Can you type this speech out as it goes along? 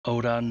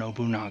Oda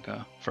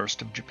Nobunaga,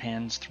 first of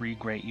Japan's three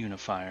great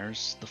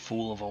unifiers, the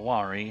Fool of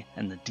Owari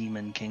and the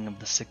Demon King of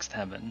the Sixth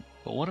Heaven.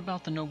 But what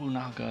about the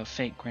Nobunaga of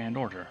Fate Grand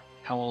Order?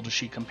 How well does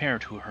she compare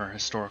to her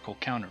historical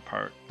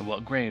counterpart? And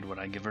what grade would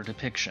I give her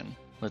depiction?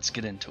 Let's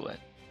get into it.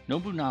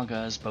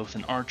 Nobunaga is both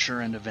an archer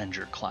and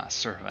avenger class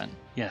servant.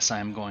 Yes, I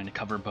am going to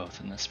cover both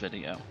in this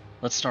video.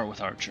 Let's start with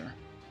archer.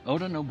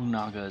 Oda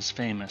Nobunaga is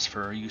famous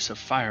for her use of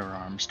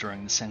firearms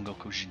during the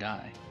Sengoku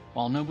Jidai.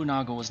 While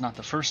Nobunaga was not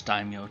the first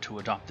daimyo to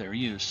adopt their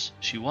use,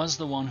 she was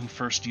the one who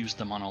first used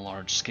them on a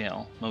large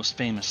scale, most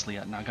famously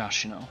at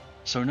Nagashino.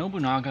 So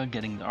Nobunaga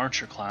getting the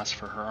archer class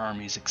for her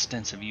army's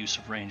extensive use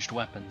of ranged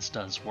weapons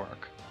does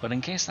work. But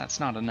in case that's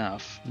not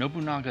enough,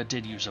 Nobunaga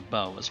did use a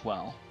bow as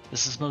well.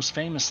 This is most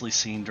famously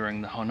seen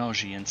during the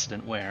Honnoji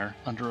incident where,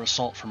 under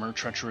assault from her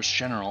treacherous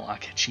general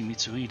Akechi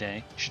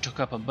Mitsuhide, she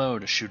took up a bow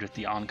to shoot at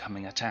the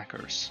oncoming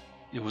attackers.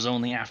 It was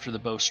only after the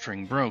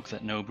bowstring broke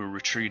that Nobu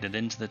retreated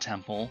into the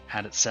temple,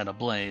 had it set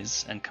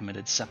ablaze, and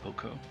committed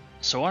seppuku.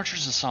 So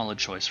Archer's a solid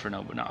choice for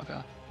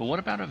Nobunaga, but what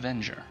about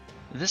Avenger?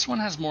 This one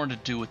has more to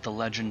do with the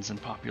legends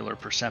and popular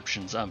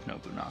perceptions of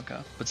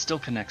Nobunaga, but still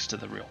connects to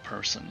the real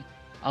person.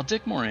 I'll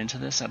dig more into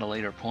this at a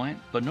later point,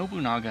 but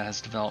Nobunaga has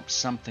developed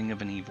something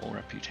of an evil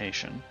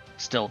reputation.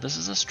 Still, this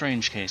is a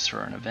strange case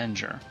for an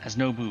Avenger, as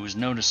Nobu is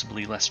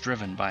noticeably less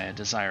driven by a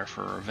desire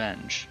for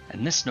revenge,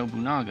 and this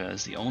Nobunaga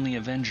is the only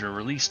Avenger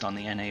released on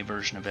the NA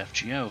version of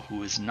FGO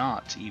who is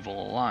not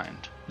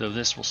evil-aligned, though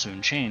this will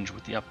soon change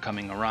with the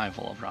upcoming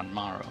arrival of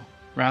Ranmaru.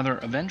 Rather,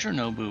 Avenger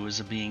Nobu is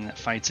a being that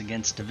fights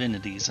against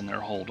divinities and their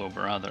hold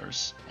over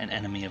others, an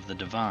enemy of the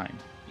divine.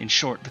 In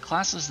short, the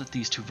classes that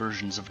these two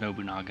versions of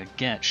Nobunaga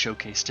get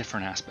showcase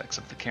different aspects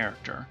of the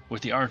character,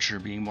 with the Archer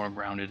being more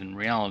grounded in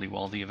reality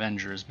while the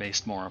Avenger is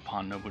based more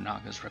upon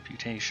Nobunaga's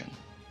reputation.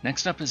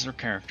 Next up is her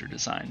character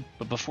design,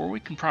 but before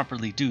we can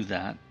properly do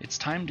that, it's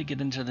time to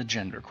get into the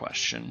gender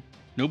question.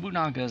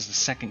 Nobunaga is the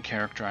second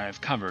character I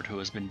have covered who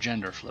has been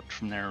gender flipped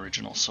from their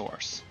original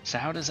source. So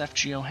how does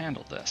FGO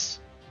handle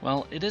this?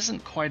 Well, it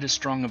isn't quite as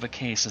strong of a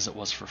case as it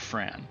was for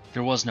Fran.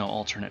 There was no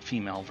alternate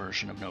female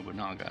version of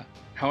Nobunaga.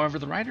 However,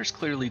 the writers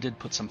clearly did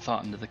put some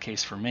thought into the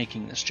case for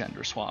making this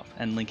gender swap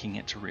and linking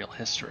it to real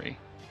history.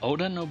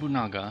 Oda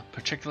Nobunaga,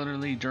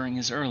 particularly during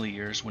his early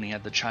years when he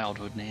had the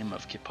childhood name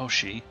of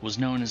Kipposhi, was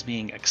known as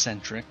being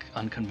eccentric,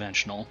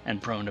 unconventional,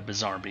 and prone to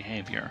bizarre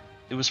behavior.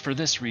 It was for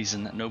this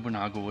reason that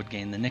Nobunaga would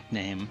gain the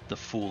nickname the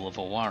Fool of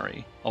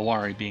Owari,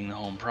 Owari being the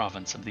home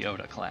province of the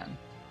Oda clan.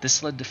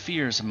 This led to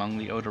fears among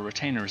the Oda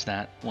retainers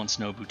that, once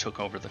Nobu took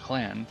over the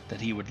clan, that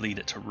he would lead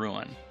it to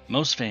ruin.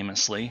 Most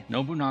famously,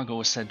 Nobunaga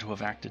was said to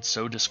have acted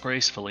so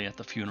disgracefully at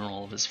the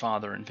funeral of his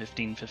father in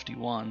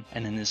 1551,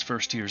 and in his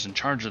first years in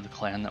charge of the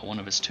clan that one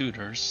of his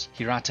tutors,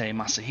 Hirate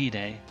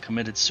Masahide,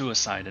 committed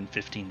suicide in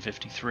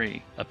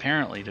 1553,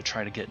 apparently to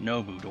try to get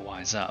Nobu to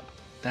wise up.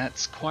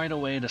 That's quite a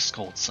way to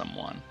scold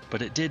someone,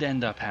 but it did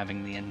end up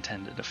having the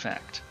intended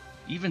effect.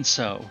 Even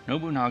so,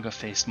 Nobunaga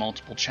faced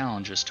multiple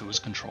challenges to his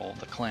control of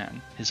the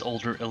clan. His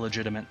older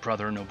illegitimate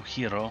brother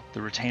Nobuhiro,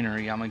 the retainer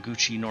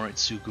Yamaguchi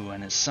Noritsugu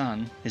and his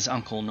son, his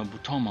uncle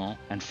Nobutomo,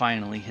 and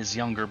finally his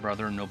younger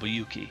brother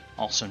Nobuyuki,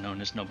 also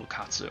known as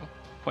Nobukatsu.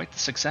 Quite the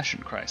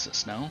succession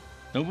crisis, no?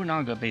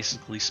 Nobunaga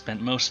basically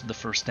spent most of the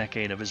first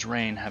decade of his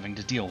reign having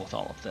to deal with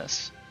all of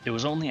this. It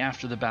was only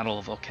after the Battle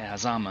of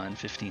Okehazama in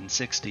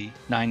 1560,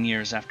 9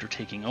 years after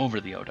taking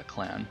over the Oda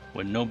clan,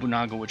 when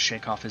Nobunaga would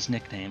shake off his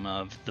nickname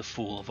of the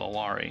Fool of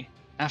Owari.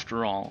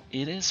 After all,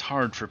 it is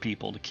hard for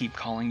people to keep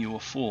calling you a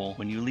fool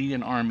when you lead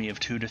an army of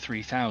 2,000 to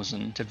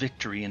 3,000 to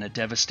victory in a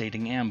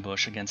devastating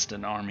ambush against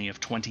an army of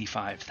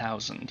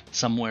 25,000,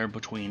 somewhere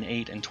between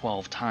 8 and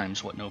 12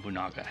 times what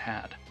Nobunaga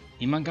had.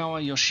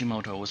 Imagawa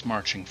Yoshimoto was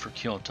marching for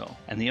Kyoto,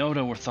 and the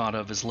Oda were thought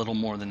of as little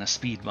more than a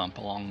speed bump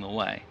along the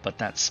way, but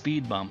that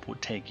speed bump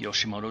would take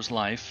Yoshimoto's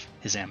life,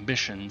 his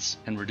ambitions,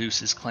 and reduce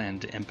his clan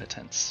to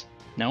impotence.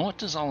 Now what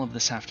does all of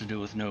this have to do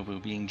with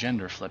Nobu being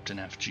gender flipped in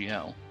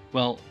FGO?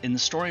 Well, in the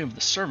story of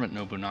the servant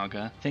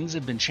Nobunaga, things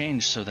had been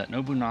changed so that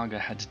Nobunaga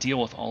had to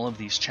deal with all of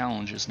these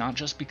challenges not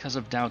just because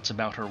of doubts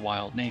about her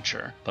wild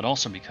nature, but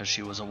also because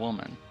she was a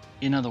woman.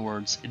 In other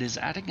words, it is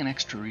adding an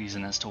extra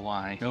reason as to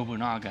why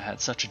Nobunaga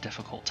had such a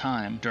difficult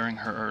time during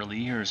her early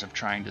years of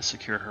trying to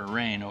secure her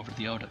reign over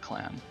the Oda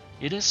clan.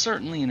 It is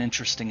certainly an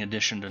interesting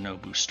addition to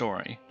Nobu's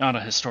story. Not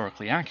a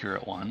historically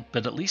accurate one,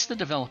 but at least the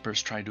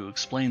developers tried to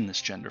explain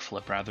this gender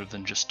flip rather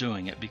than just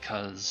doing it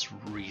because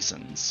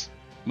reasons.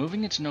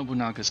 Moving into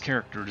Nobunaga's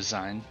character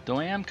design, though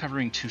I am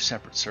covering two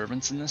separate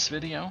servants in this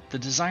video, the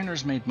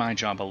designers made my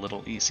job a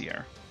little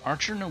easier.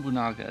 Archer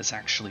Nobunaga is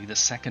actually the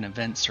second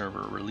event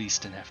server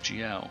released in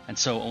FGO, and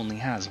so only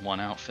has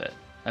one outfit.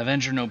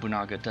 Avenger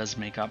Nobunaga does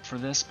make up for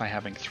this by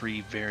having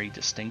 3 very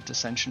distinct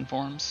Ascension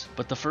forms,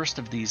 but the first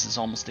of these is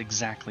almost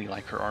exactly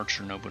like her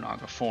Archer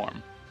Nobunaga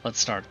form. Let's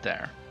start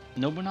there.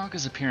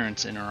 Nobunaga's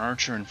appearance in her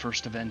Archer and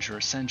First Avenger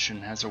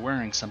Ascension has her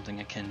wearing something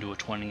akin to a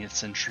 20th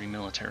century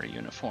military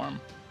uniform.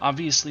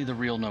 Obviously the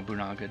real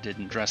Nobunaga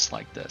didn't dress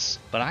like this,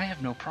 but I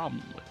have no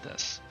problem with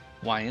this.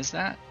 Why is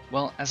that?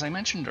 Well, as I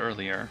mentioned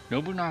earlier,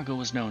 Nobunaga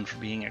was known for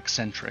being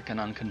eccentric and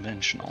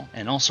unconventional,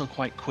 and also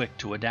quite quick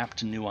to adapt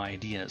to new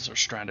ideas or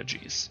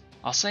strategies.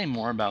 I'll say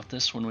more about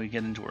this when we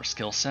get into her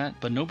skill set,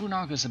 but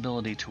Nobunaga's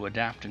ability to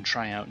adapt and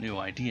try out new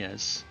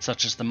ideas,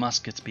 such as the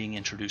muskets being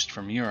introduced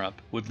from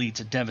Europe, would lead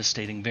to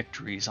devastating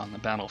victories on the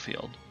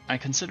battlefield. I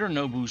consider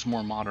Nobu's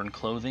more modern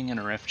clothing and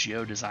her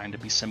FGO design to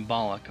be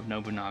symbolic of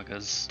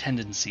Nobunaga's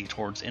tendency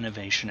towards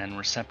innovation and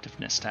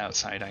receptiveness to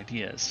outside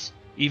ideas.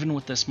 Even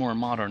with this more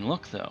modern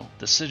look though,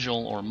 the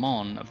sigil or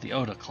mon of the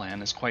Oda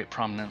clan is quite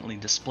prominently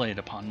displayed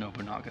upon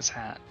Nobunaga's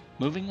hat.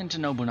 Moving into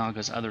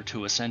Nobunaga's other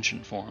two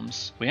ascension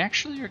forms, we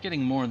actually are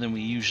getting more than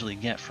we usually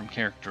get from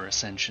character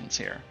ascensions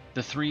here.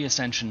 The three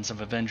ascensions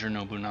of Avenger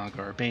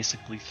Nobunaga are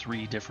basically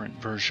three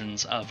different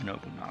versions of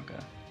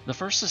Nobunaga. The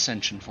first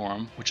ascension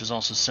form, which is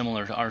also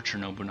similar to Archer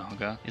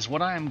Nobunaga, is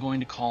what I am going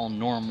to call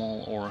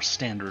normal or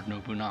standard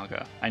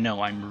Nobunaga. I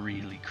know I'm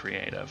really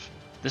creative.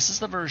 This is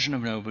the version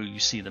of Nobu you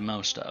see the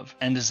most of,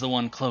 and is the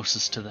one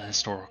closest to the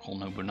historical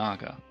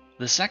Nobunaga.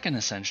 The second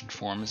ascension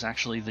form is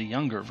actually the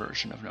younger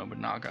version of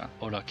Nobunaga,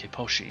 Oda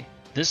Keposhi.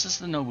 This is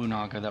the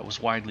Nobunaga that was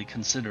widely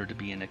considered to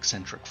be an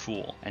eccentric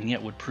fool, and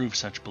yet would prove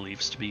such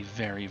beliefs to be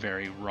very,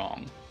 very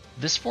wrong.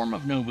 This form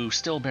of Nobu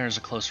still bears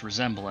a close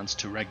resemblance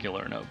to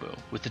regular Nobu,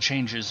 with the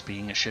changes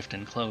being a shift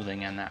in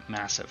clothing and that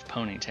massive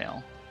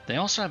ponytail. They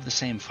also have the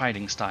same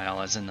fighting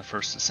style as in the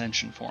first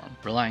ascension form,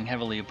 relying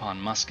heavily upon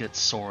muskets,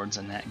 swords,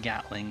 and that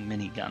Gatling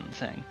minigun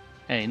thing.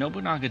 Hey,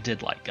 Nobunaga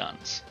did like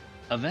guns.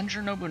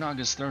 Avenger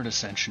Nobunaga's third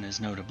ascension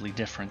is notably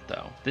different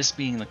though, this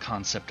being the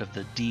concept of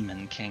the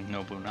Demon King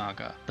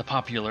Nobunaga, the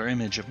popular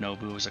image of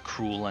Nobu as a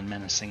cruel and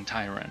menacing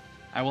tyrant.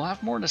 I will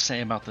have more to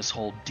say about this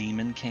whole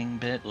Demon King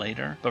bit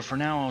later, but for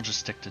now I'll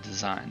just stick to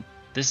design.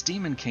 This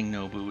Demon King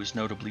Nobu is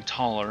notably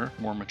taller,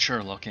 more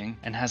mature looking,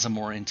 and has a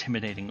more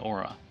intimidating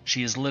aura.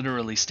 She is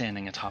literally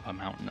standing atop a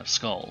mountain of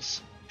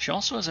skulls. She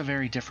also has a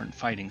very different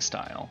fighting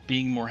style,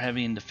 being more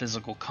heavy into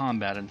physical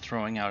combat and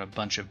throwing out a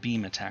bunch of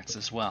beam attacks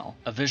as well,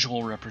 a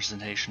visual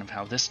representation of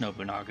how this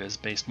Nobunaga is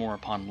based more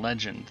upon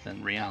legend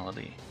than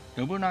reality.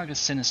 Nobunaga's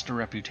sinister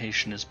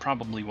reputation is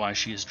probably why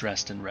she is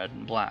dressed in red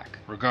and black,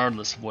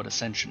 regardless of what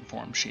ascension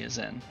form she is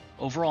in.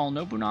 Overall,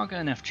 Nobunaga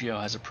in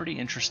FGO has a pretty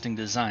interesting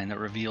design that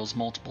reveals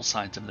multiple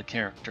sides of the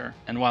character,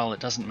 and while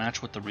it doesn't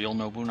match what the real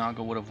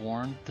Nobunaga would have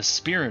worn, the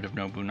spirit of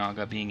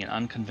Nobunaga being an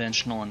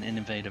unconventional and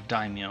innovative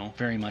daimyo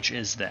very much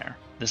is there.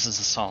 This is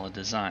a solid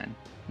design.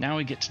 Now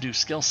we get to do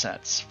skill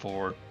sets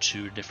for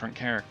two different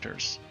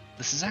characters.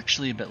 This is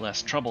actually a bit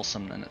less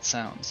troublesome than it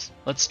sounds.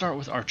 Let's start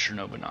with Archer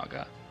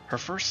Nobunaga. Her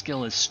first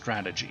skill is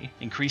Strategy,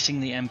 increasing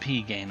the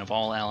MP gain of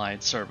all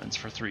allied servants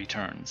for 3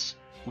 turns.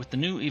 With the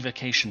new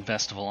Evocation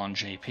Festival on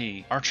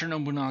JP, Archer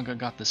Nobunaga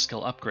got this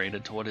skill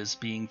upgraded to what is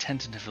being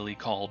tentatively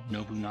called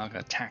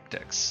Nobunaga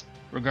Tactics.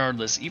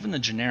 Regardless, even the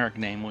generic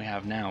name we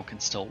have now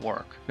can still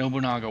work.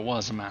 Nobunaga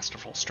was a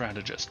masterful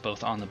strategist,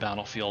 both on the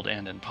battlefield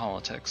and in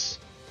politics.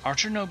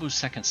 Archer Nobu's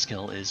second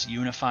skill is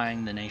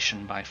Unifying the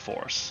Nation by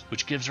Force,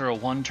 which gives her a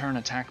 1-turn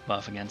attack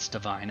buff against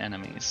divine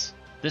enemies.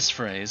 This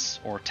phrase,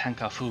 or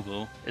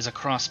Tenkafubu, is a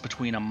cross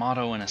between a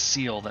motto and a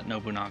seal that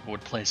Nobunaga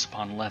would place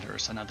upon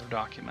letters and other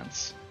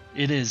documents.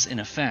 It is, in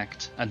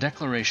effect, a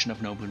declaration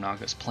of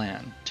Nobunaga's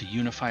plan to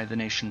unify the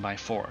nation by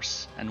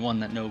force, and one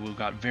that Nobu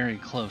got very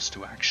close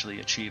to actually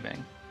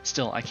achieving.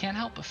 Still, I can't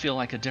help but feel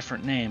like a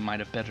different name might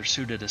have better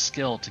suited a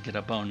skill to get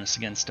a bonus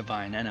against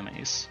divine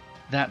enemies.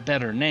 That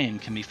better name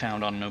can be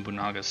found on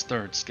Nobunaga's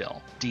third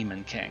skill,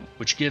 Demon King,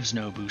 which gives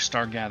Nobu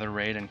Stargather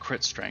Raid and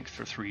crit strength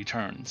for 3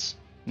 turns.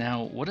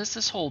 Now, what is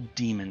this whole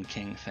Demon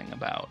King thing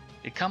about?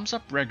 It comes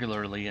up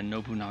regularly in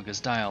Nobunaga's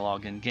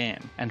dialogue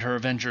in-game, and her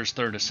Avenger's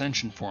third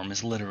ascension form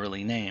is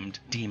literally named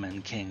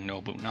Demon King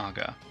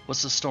Nobunaga.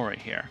 What's the story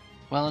here?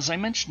 Well, as I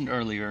mentioned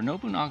earlier,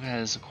 Nobunaga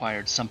has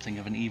acquired something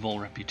of an evil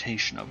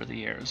reputation over the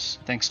years,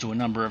 thanks to a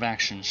number of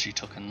actions she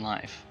took in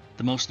life.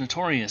 The most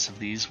notorious of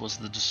these was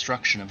the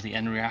destruction of the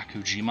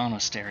Enryakuji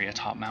monastery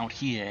atop Mount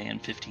Hiei in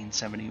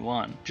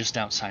 1571, just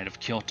outside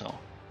of Kyoto.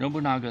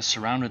 Nobunaga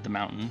surrounded the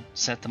mountain,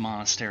 set the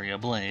monastery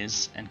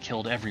ablaze, and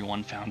killed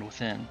everyone found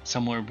within,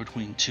 somewhere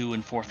between 2,000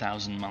 and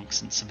 4,000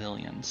 monks and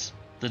civilians.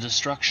 The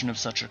destruction of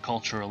such a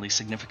culturally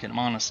significant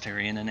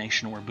monastery in a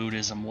nation where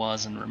Buddhism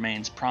was and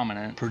remains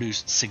prominent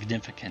produced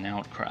significant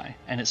outcry,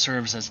 and it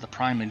serves as the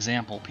prime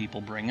example people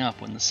bring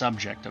up when the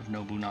subject of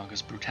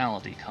Nobunaga's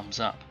brutality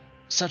comes up.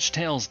 Such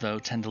tales, though,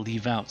 tend to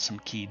leave out some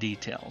key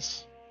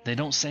details. They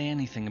don't say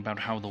anything about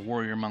how the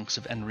warrior monks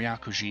of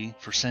Enryakuji,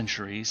 for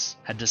centuries,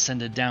 had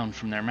descended down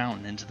from their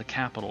mountain into the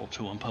capital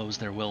to impose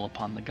their will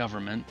upon the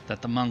government,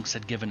 that the monks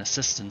had given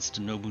assistance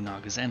to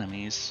Nobunaga's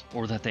enemies,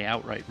 or that they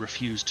outright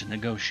refused to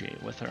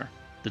negotiate with her.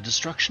 The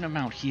destruction of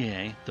Mount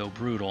Hiei, though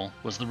brutal,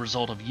 was the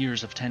result of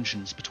years of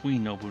tensions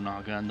between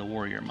Nobunaga and the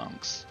warrior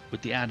monks,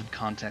 with the added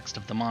context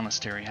of the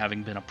monastery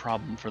having been a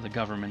problem for the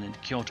government in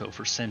Kyoto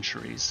for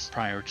centuries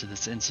prior to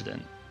this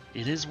incident.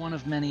 It is one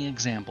of many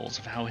examples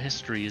of how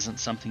history isn't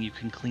something you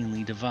can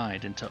cleanly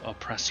divide into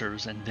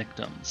oppressors and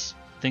victims.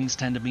 Things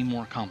tend to be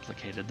more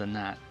complicated than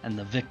that, and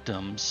the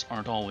victims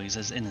aren't always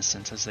as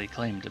innocent as they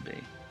claim to be.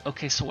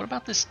 Okay, so what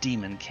about this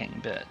Demon King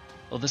bit?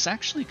 Well, this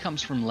actually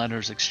comes from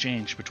letters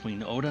exchanged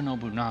between Oda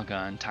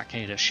Nobunaga and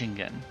Takeda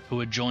Shingen, who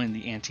had joined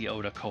the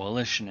anti-Oda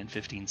coalition in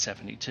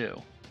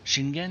 1572.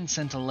 Shingen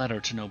sent a letter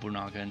to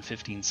Nobunaga in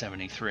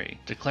 1573,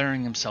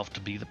 declaring himself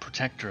to be the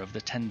protector of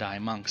the Tendai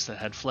monks that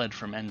had fled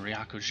from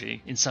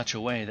Enryakuji in such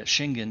a way that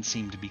Shingen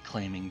seemed to be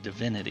claiming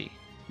divinity.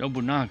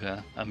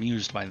 Nobunaga,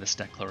 amused by this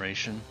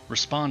declaration,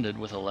 responded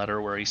with a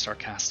letter where he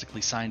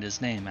sarcastically signed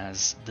his name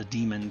as the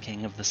Demon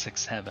King of the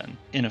Sixth Heaven,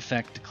 in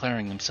effect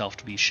declaring himself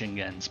to be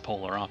Shingen's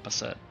polar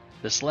opposite.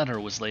 This letter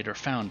was later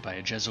found by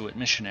a Jesuit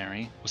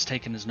missionary, was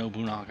taken as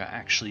Nobunaga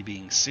actually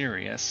being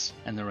serious,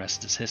 and the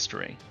rest is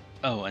history.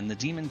 Oh, and the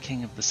Demon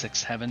King of the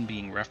Sixth Heaven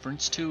being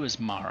referenced to is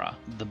Mara,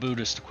 the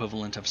Buddhist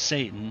equivalent of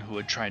Satan who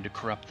had tried to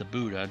corrupt the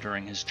Buddha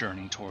during his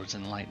journey towards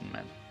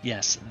enlightenment.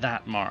 Yes,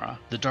 that Mara,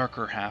 the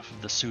darker half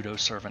of the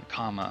pseudo-servant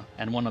Kama,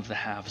 and one of the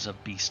halves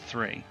of Beast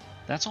 3.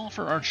 That's all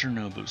for Archer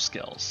Nobu's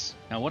skills.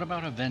 Now what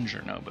about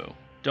Avenger Nobu?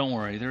 Don't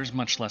worry, there's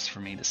much less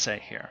for me to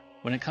say here.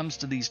 When it comes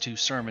to these two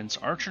servants,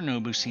 Archer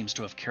Nobu seems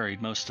to have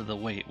carried most of the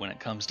weight when it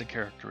comes to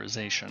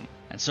characterization,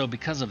 and so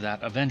because of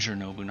that, Avenger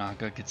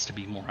Nobunaga gets to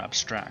be more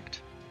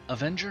abstract.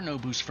 Avenger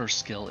Nobu's first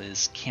skill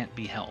is Can't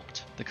Be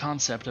Helped, the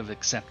concept of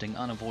accepting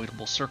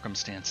unavoidable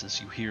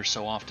circumstances you hear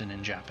so often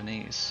in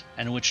Japanese,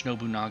 and which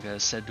Nobunaga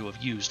is said to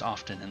have used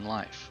often in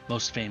life,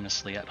 most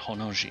famously at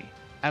Honnoji.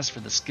 As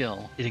for the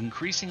skill, it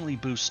increasingly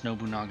boosts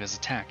Nobunaga's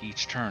attack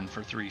each turn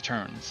for 3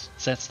 turns,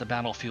 sets the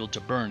battlefield to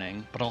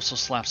burning, but also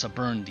slaps a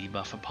burn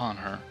debuff upon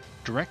her.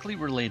 Directly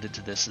related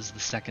to this is the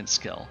second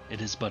skill, It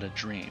Is But a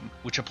Dream,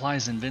 which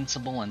applies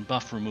invincible and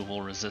buff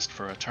removal resist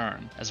for a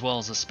turn, as well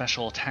as a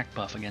special attack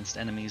buff against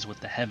enemies with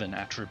the Heaven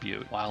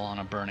attribute while on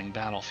a burning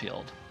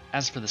battlefield.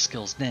 As for the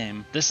skill's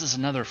name, this is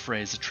another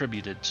phrase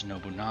attributed to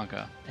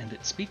Nobunaga, and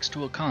it speaks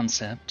to a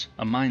concept,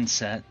 a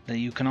mindset, that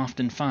you can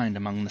often find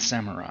among the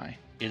samurai.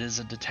 It is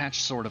a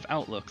detached sort of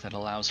outlook that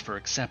allows for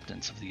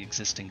acceptance of the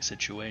existing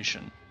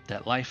situation,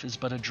 that life is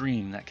but a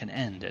dream that can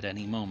end at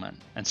any moment,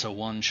 and so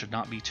one should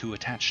not be too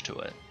attached to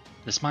it.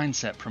 This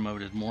mindset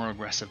promoted more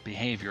aggressive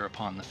behavior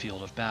upon the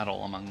field of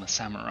battle among the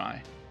samurai.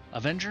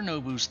 Avenger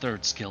Nobu's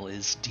third skill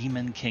is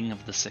Demon King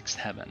of the Sixth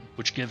Heaven,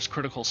 which gives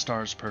critical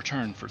stars per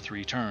turn for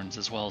 3 turns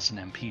as well as an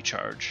MP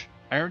charge.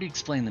 I already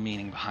explained the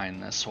meaning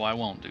behind this, so I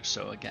won't do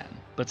so again.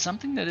 But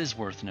something that is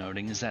worth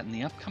noting is that in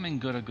the upcoming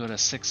Gura Gura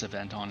 6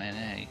 event on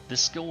NA,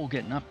 this skill will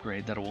get an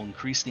upgrade that will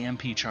increase the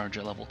MP charge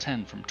at level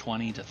 10 from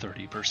 20 to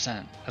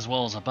 30%, as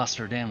well as a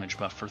buster damage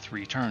buff for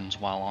 3 turns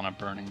while on a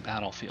burning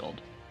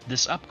battlefield.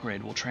 This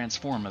upgrade will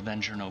transform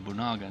Avenger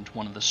Nobunaga into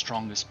one of the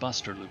strongest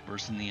buster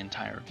loopers in the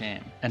entire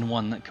game, and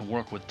one that can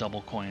work with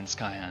Double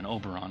Koyanskaya and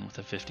Oberon with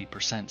a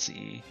 50%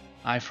 CE.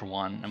 I, for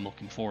one, am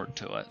looking forward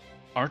to it.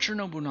 Archer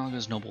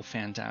Nobunaga's Noble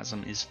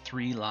Phantasm is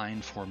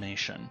 3-line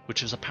formation,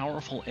 which is a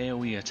powerful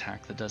AoE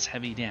attack that does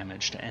heavy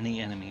damage to any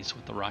enemies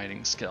with the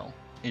riding skill.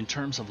 In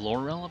terms of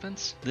lore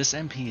relevance, this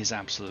MP is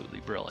absolutely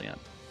brilliant.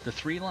 The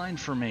 3-line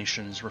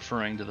formation is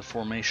referring to the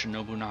formation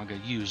Nobunaga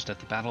used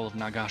at the Battle of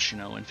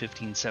Nagashino in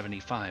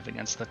 1575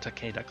 against the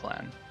Takeda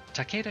clan.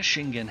 Takeda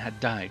Shingen had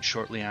died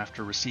shortly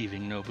after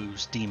receiving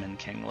Nobu's Demon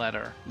King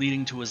letter,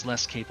 leading to his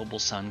less capable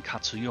son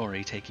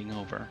Katsuyori taking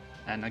over.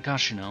 At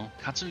Nagashino,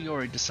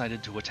 Katsuyori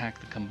decided to attack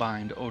the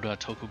combined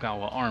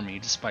Oda-Tokugawa army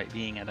despite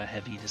being at a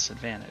heavy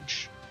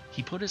disadvantage.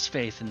 He put his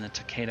faith in the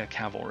Takeda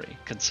cavalry,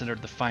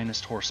 considered the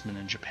finest horsemen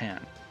in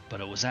Japan,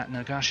 but it was at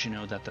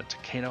Nagashino that the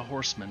Takeda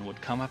horsemen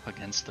would come up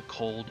against the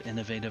cold,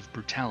 innovative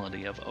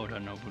brutality of Oda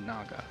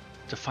Nobunaga.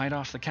 To fight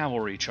off the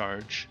cavalry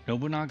charge,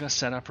 Nobunaga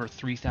set up her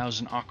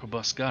 3,000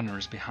 arquebus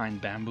gunners behind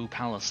bamboo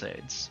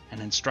palisades,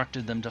 and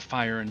instructed them to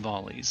fire in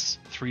volleys,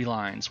 3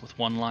 lines with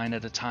 1 line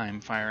at a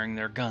time firing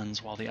their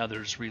guns while the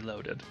others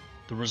reloaded.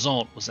 The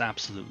result was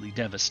absolutely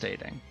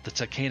devastating. The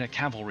Takeda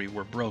cavalry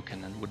were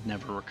broken and would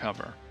never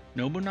recover.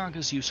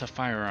 Nobunaga's use of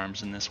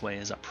firearms in this way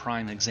is a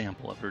prime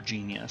example of her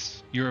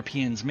genius.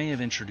 Europeans may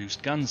have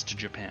introduced guns to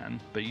Japan,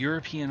 but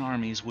European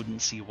armies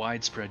wouldn't see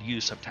widespread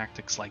use of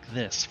tactics like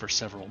this for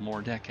several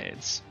more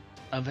decades.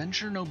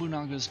 Avenger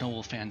Nobunaga's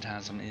Noble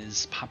Phantasm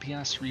is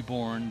Papias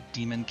Reborn,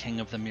 Demon King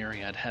of the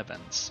Myriad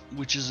Heavens,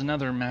 which is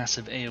another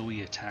massive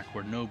AoE attack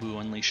where Nobu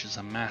unleashes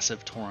a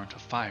massive torrent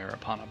of fire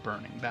upon a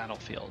burning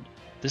battlefield.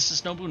 This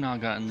is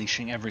Nobunaga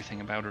unleashing everything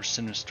about her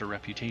sinister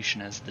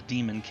reputation as the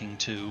Demon King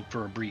to,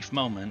 for a brief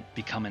moment,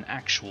 become an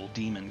actual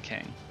Demon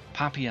King.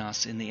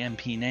 Papias in the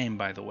MP name,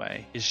 by the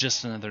way, is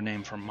just another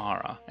name for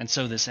Mara, and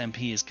so this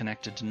MP is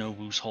connected to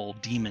Nobu's whole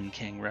Demon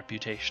King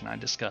reputation I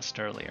discussed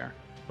earlier.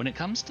 When it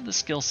comes to the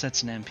skill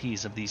sets and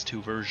MPs of these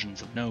 2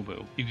 versions of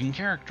Nobu, you can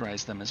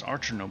characterize them as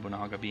Archer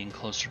Nobunaga being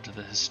closer to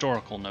the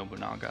historical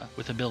Nobunaga,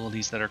 with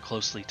abilities that are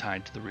closely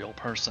tied to the real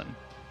person.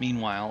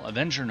 Meanwhile,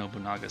 Avenger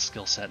Nobunaga's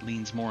skill set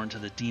leans more into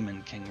the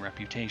Demon King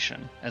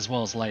reputation, as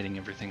well as lighting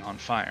everything on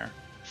fire.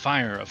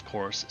 Fire, of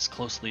course, is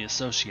closely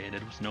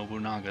associated with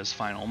Nobunaga's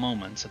final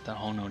moments at the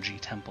Honnoji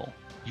Temple.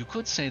 You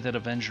could say that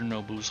Avenger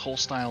Nobu's whole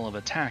style of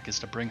attack is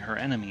to bring her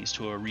enemies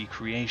to a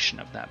recreation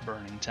of that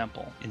burning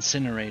temple,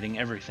 incinerating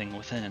everything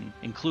within,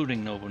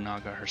 including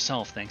Nobunaga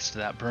herself thanks to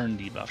that burn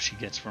debuff she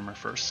gets from her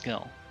first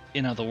skill.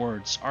 In other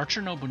words,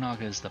 Archer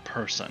Nobunaga is the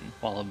person,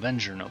 while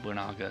Avenger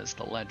Nobunaga is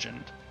the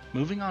legend.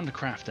 Moving on to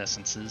craft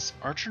essences,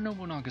 Archer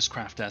Nobunaga's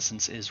craft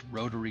essence is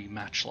Rotary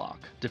Matchlock,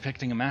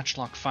 depicting a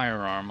matchlock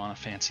firearm on a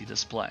fancy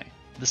display.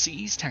 The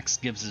CE's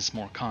text gives us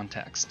more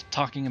context,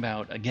 talking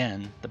about,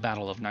 again, the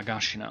Battle of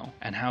Nagashino,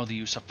 and how the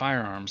use of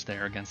firearms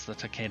there against the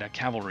Takeda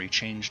cavalry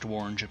changed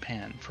war in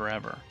Japan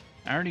forever.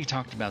 I already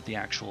talked about the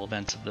actual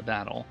events of the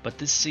battle, but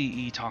this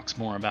CE talks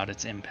more about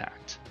its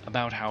impact,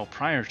 about how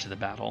prior to the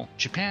battle,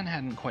 Japan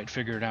hadn't quite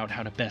figured out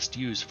how to best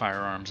use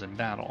firearms in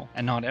battle,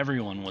 and not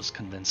everyone was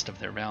convinced of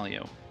their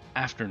value.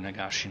 After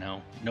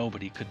Nagashino,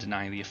 nobody could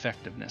deny the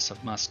effectiveness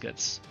of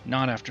muskets,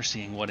 not after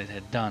seeing what it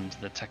had done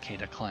to the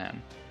Takeda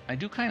clan. I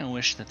do kinda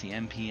wish that the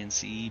MP and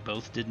CE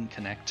both didn't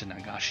connect to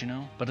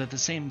Nagashino, but at the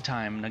same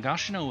time,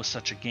 Nagashino was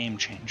such a game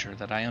changer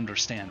that I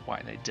understand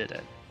why they did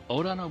it.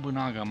 Oda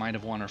Nobunaga might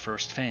have won her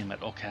first fame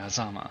at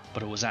Okayazama,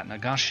 but it was at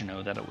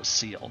Nagashino that it was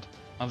sealed.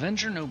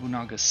 Avenger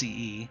Nobunaga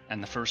CE,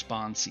 and the first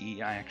Bond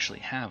CE I actually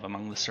have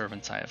among the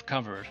servants I have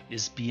covered,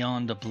 is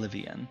Beyond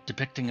Oblivion,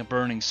 depicting a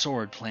burning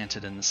sword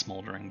planted in the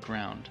smoldering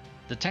ground.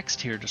 The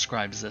text here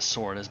describes this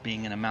sword as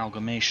being an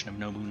amalgamation of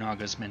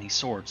Nobunaga's many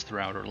swords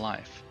throughout her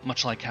life,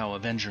 much like how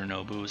Avenger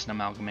Nobu is an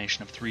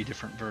amalgamation of 3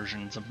 different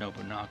versions of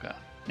Nobunaga.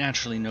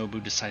 Naturally,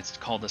 Nobu decides to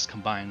call this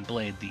combined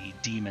blade the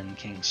Demon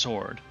King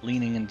Sword,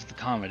 leaning into the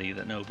comedy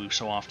that Nobu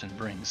so often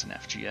brings in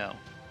FGO.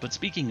 But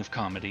speaking of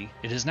comedy,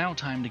 it is now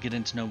time to get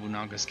into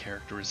Nobunaga's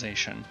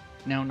characterization.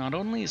 Now, not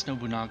only is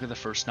Nobunaga the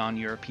first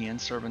non-European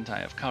servant I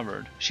have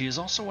covered, she is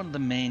also one of the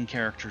main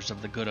characters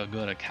of the Gura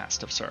Gura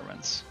cast of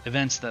servants,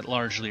 events that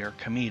largely are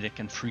comedic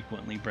and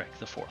frequently break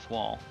the fourth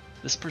wall.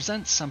 This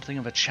presents something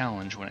of a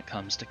challenge when it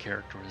comes to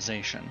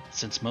characterization,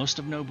 since most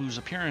of Nobu's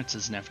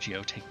appearances in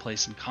FGO take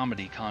place in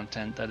comedy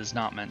content that is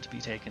not meant to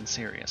be taken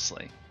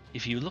seriously.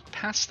 If you look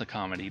past the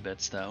comedy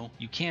bits, though,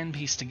 you can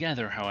piece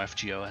together how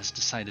FGO has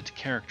decided to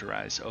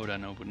characterize Oda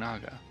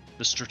Nobunaga.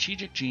 The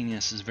strategic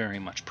genius is very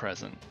much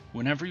present.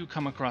 Whenever you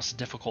come across a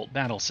difficult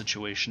battle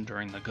situation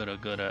during the Gura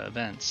Gura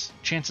events,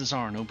 chances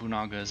are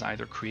Nobunaga is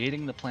either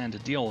creating the plan to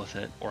deal with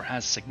it or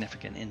has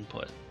significant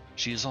input.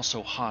 She is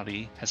also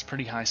haughty, has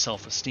pretty high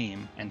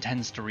self-esteem, and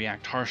tends to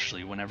react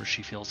harshly whenever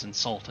she feels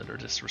insulted or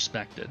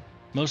disrespected.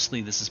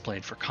 Mostly this is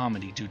played for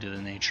comedy due to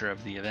the nature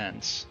of the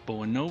events, but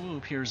when Nobu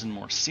appears in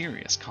more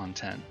serious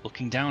content,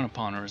 looking down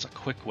upon her is a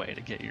quick way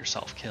to get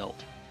yourself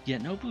killed.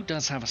 Yet Nobu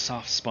does have a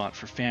soft spot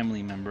for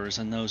family members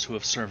and those who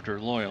have served her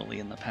loyally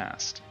in the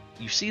past.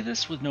 You see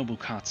this with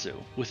Nobukatsu,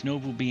 with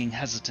Nobu being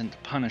hesitant to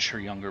punish her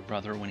younger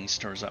brother when he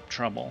stirs up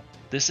trouble.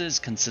 This is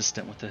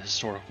consistent with the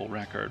historical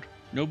record.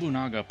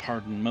 Nobunaga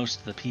pardoned most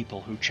of the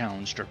people who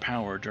challenged her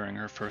power during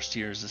her first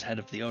years as head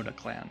of the Oda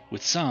clan,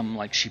 with some,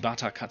 like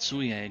Shibata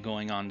Katsuie,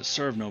 going on to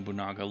serve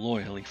Nobunaga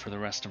loyally for the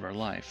rest of her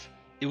life.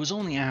 It was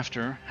only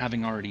after,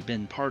 having already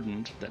been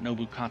pardoned, that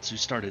Nobukatsu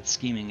started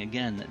scheming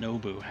again that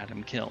Nobu had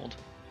him killed.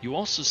 You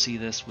also see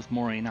this with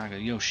Mori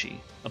Nagayoshi.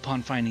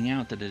 Upon finding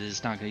out that it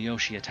is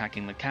Nagayoshi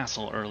attacking the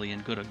castle early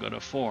in Gura Gura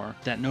 4,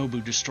 that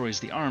Nobu destroys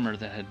the armor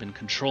that had been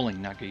controlling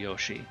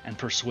Nagayoshi, and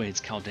persuades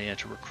Chaldea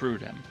to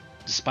recruit him.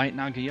 Despite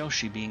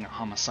Nagayoshi being a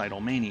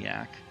homicidal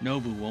maniac,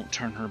 Nobu won't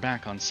turn her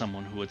back on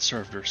someone who had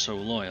served her so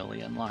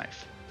loyally in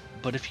life.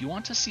 But if you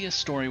want to see a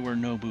story where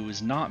Nobu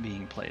is not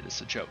being played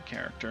as a joke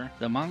character,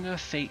 the manga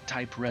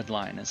Fate-type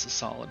Redline is a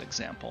solid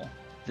example.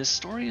 This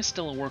story is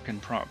still a work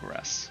in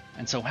progress,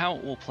 and so how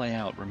it will play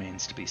out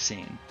remains to be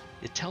seen.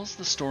 It tells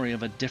the story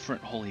of a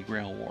different Holy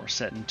Grail War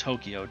set in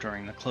Tokyo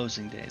during the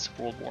closing days of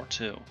World War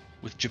II.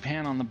 With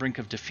Japan on the brink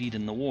of defeat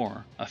in the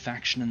war, a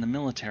faction in the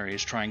military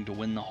is trying to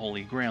win the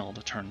Holy Grail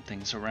to turn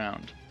things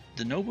around.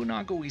 The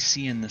Nobunaga we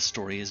see in this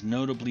story is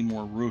notably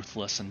more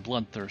ruthless and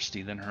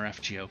bloodthirsty than her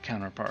FGO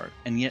counterpart,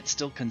 and yet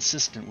still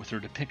consistent with her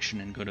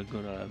depiction in Gura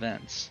Gura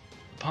events.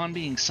 Upon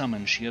being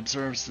summoned, she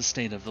observes the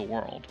state of the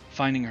world,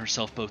 finding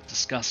herself both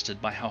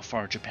disgusted by how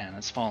far Japan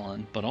has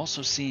fallen, but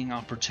also seeing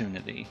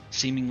opportunity,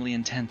 seemingly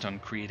intent on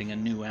creating a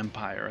new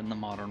empire in the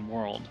modern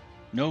world.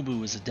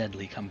 Nobu is a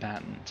deadly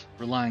combatant,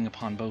 relying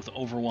upon both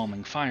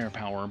overwhelming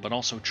firepower but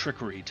also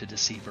trickery to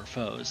deceive her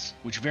foes,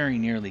 which very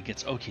nearly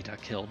gets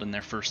Okita killed in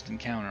their first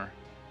encounter.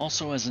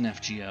 Also as an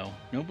FGO,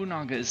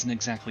 Nobunaga isn't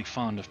exactly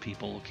fond of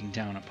people looking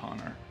down upon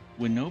her.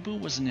 When Nobu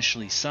was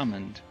initially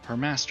summoned, her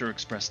master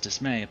expressed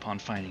dismay upon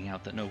finding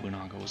out that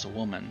Nobunaga was a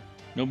woman.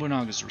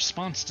 Nobunaga's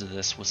response to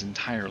this was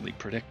entirely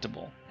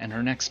predictable, and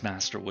her next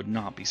master would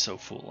not be so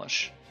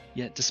foolish.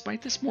 Yet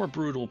despite this more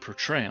brutal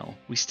portrayal,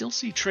 we still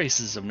see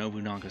traces of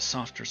Nobunaga's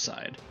softer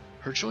side.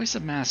 Her choice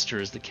of master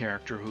is the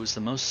character who is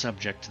the most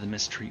subject to the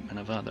mistreatment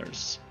of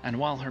others, and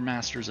while her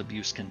master's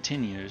abuse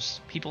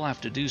continues, people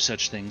have to do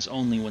such things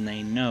only when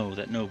they know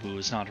that Nobu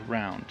is not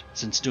around,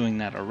 since doing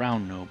that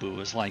around Nobu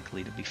is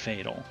likely to be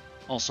fatal.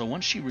 Also,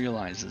 once she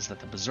realizes that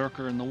the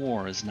berserker in the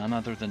war is none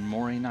other than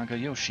Mori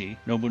Nagayoshi,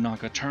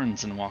 Nobunaga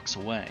turns and walks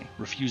away,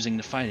 refusing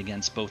to fight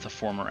against both a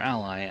former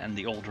ally and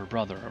the older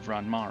brother of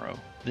Ranmaru.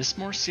 This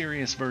more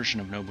serious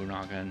version of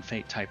Nobunaga in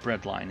Fate-type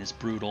Redline is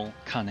brutal,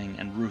 cunning,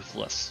 and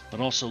ruthless,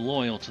 but also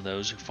loyal to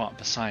those who fought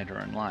beside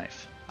her in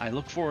life. I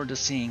look forward to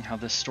seeing how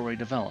this story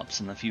develops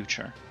in the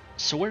future.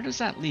 So where does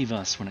that leave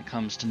us when it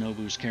comes to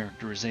Nobu's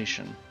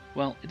characterization?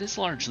 Well, it is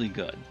largely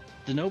good.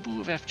 The Nobu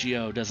of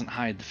FGO doesn't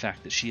hide the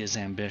fact that she is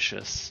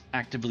ambitious,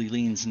 actively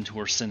leans into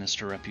her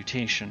sinister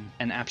reputation,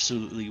 and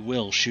absolutely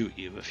will shoot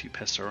you if you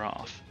piss her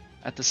off.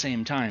 At the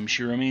same time,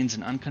 she remains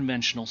an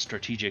unconventional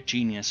strategic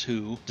genius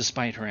who,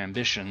 despite her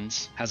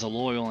ambitions, has a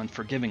loyal and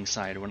forgiving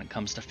side when it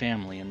comes to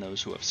family and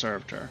those who have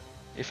served her.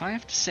 If I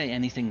have to say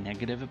anything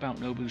negative about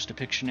Nobu's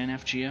depiction in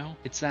FGO,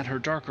 it's that her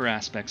darker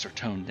aspects are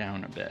toned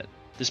down a bit.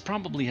 This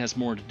probably has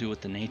more to do with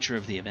the nature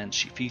of the events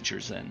she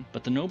features in,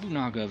 but the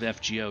Nobunaga of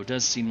FGO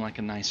does seem like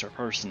a nicer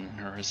person than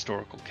her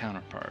historical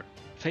counterpart.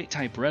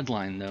 Fate-type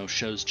Redline, though,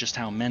 shows just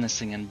how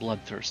menacing and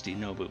bloodthirsty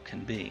Nobu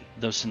can be,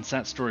 though since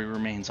that story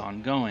remains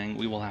ongoing,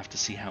 we will have to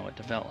see how it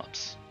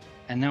develops.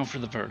 And now for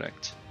the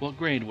verdict. What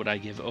grade would I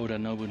give Oda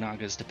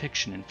Nobunaga's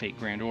depiction in Fate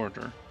Grand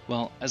Order?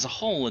 Well, as a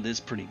whole it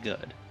is pretty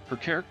good. Her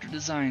character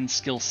design,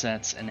 skill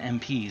sets, and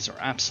MPs are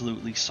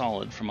absolutely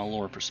solid from a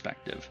lore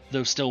perspective,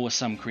 though still with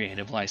some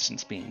creative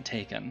license being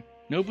taken.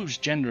 Nobu's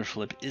gender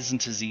flip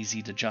isn't as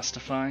easy to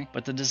justify,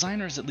 but the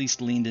designers at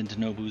least leaned into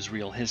Nobu's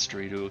real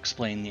history to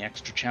explain the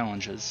extra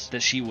challenges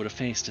that she would have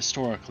faced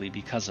historically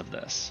because of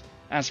this.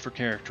 As for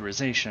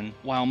characterization,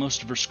 while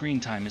most of her screen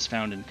time is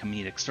found in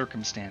comedic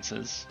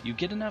circumstances, you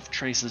get enough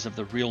traces of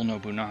the real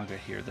Nobunaga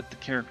here that the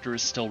character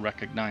is still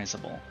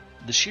recognizable.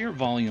 The sheer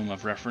volume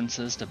of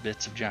references to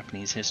bits of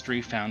Japanese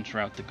history found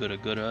throughout the Gura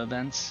Gura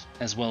events,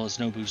 as well as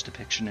Nobu's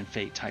depiction in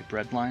Fate-type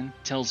Redline,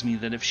 tells me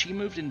that if she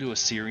moved into a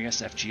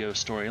serious FGO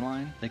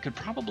storyline, they could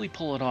probably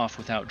pull it off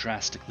without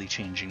drastically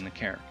changing the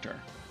character.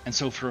 And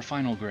so for a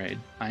final grade,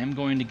 I am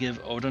going to give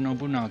Oda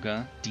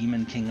Nobunaga,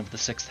 Demon King of the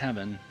Sixth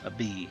Heaven, a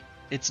B.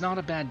 It's not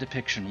a bad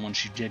depiction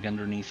once you dig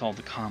underneath all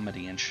the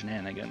comedy and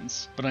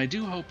shenanigans, but I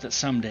do hope that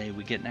someday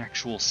we get an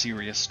actual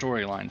serious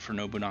storyline for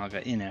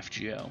Nobunaga in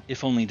FGO,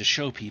 if only to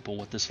show people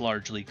what this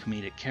largely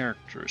comedic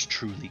character is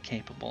truly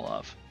capable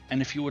of.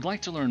 And if you would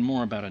like to learn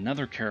more about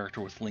another character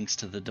with links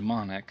to the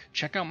demonic,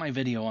 check out my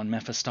video on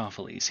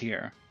Mephistopheles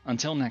here.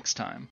 Until next time.